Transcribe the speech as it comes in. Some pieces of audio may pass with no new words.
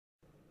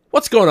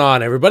What's going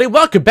on, everybody?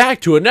 Welcome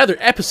back to another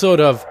episode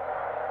of...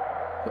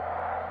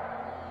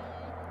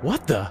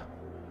 What the?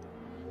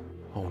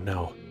 Oh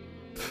no.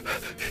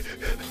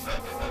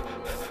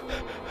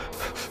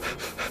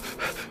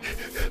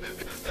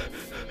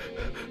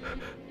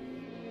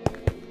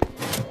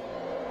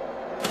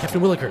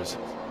 Captain Willikers.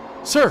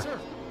 Sir,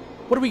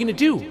 what are we gonna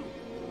do?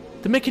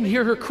 The men can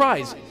hear her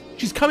cries.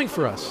 She's coming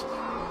for us.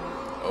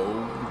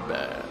 Old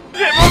man.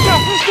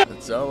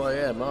 That's all I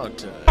am,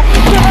 aren't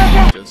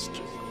I? Just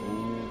an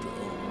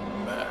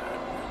old man.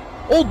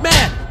 Old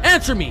man,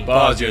 answer me!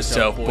 Pause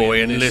yourself,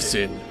 boy, and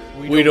listen.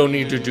 We don't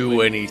need to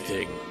do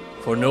anything.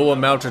 For no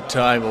amount of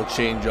time will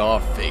change our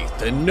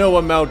faith, and no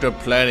amount of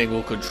planning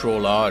will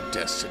control our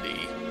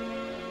destiny.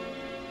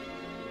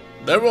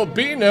 There will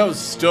be no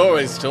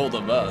stories told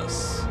of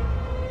us.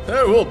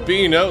 There will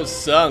be no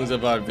songs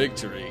of our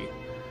victory.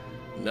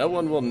 No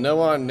one will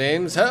know our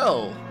names.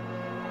 Hell,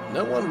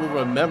 no one will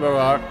remember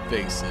our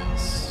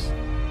faces.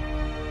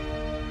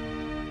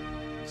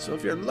 So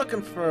if you're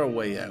looking for a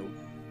way out,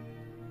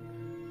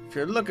 if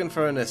you're looking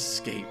for an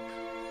escape,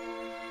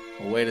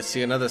 a way to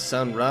see another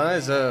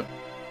sunrise, a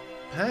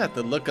path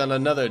to look on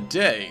another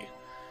day,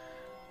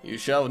 you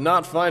shall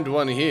not find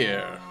one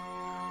here.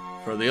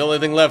 For the only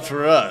thing left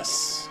for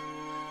us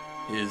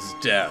is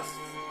death.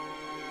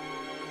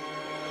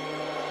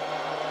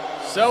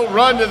 So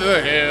run to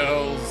the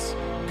hills,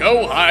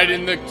 go hide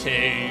in the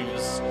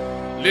caves,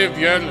 live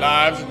your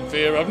lives in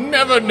fear of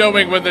never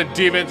knowing when the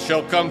demons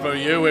shall come for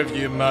you if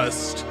you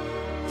must.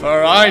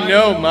 For I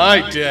know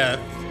my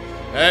death,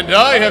 and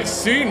I have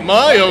seen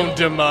my own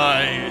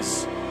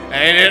demise,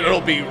 and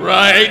it'll be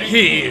right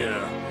here,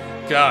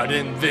 God,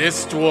 in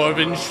this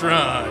dwarven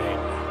shrine.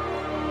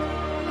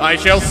 I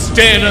shall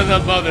stand in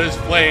the mother's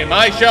flame,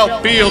 I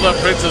shall feel the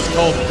prince's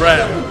cold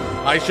breath,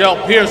 I shall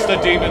pierce the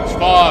demon's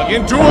fog,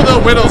 endure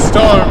the widow's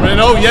storm,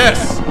 and oh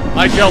yes,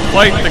 I shall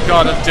fight the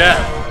god of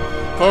death.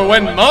 For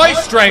when my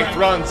strength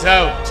runs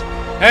out,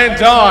 and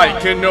I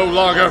can no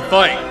longer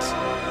fight,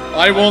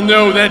 I will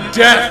know that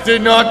death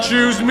did not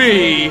choose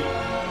me.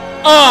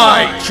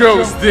 I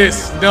chose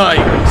this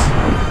night.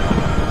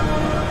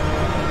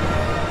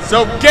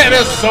 So get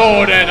a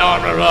sword and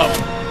armor up.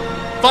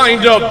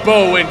 Find a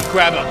bow and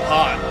grab a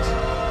pot.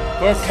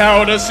 For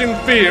cowardice and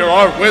fear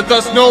are with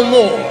us no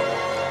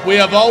more. We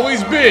have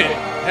always been,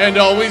 and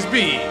always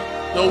be,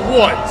 the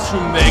ones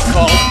whom they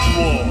call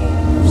dwarves.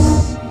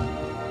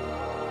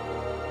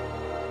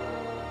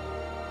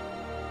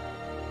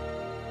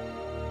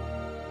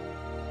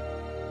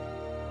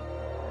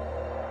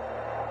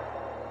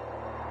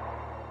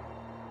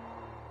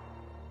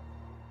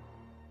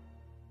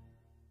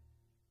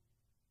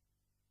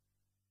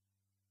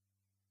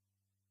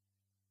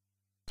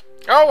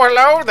 Oh,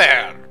 hello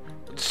there.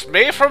 It's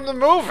me from the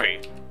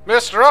movie.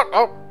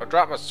 Oh, I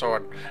dropped my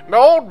sword.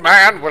 Old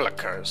Man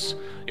Willikers.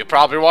 You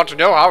probably want to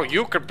know how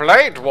you can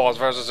play Dwarves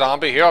vs.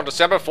 Zombie here on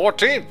December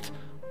 14th.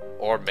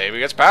 Or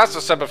maybe it's past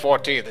December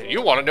 14th and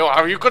you want to know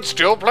how you could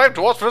still play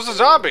Dwarves vs.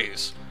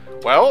 Zombies.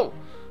 Well,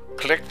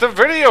 click the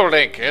video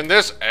link in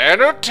this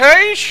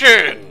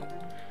annotation.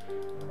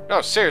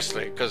 No,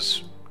 seriously,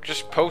 because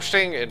just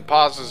posting in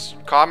Paus's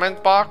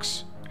comment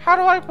box?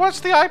 What's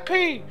the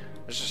IP?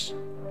 It's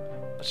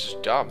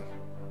just dumb.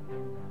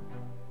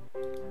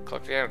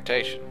 Click the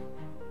annotation.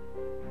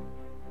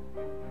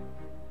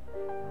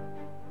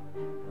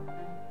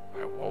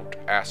 I won't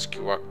ask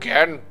you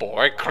again,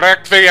 boy.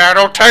 Click the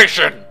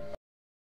annotation!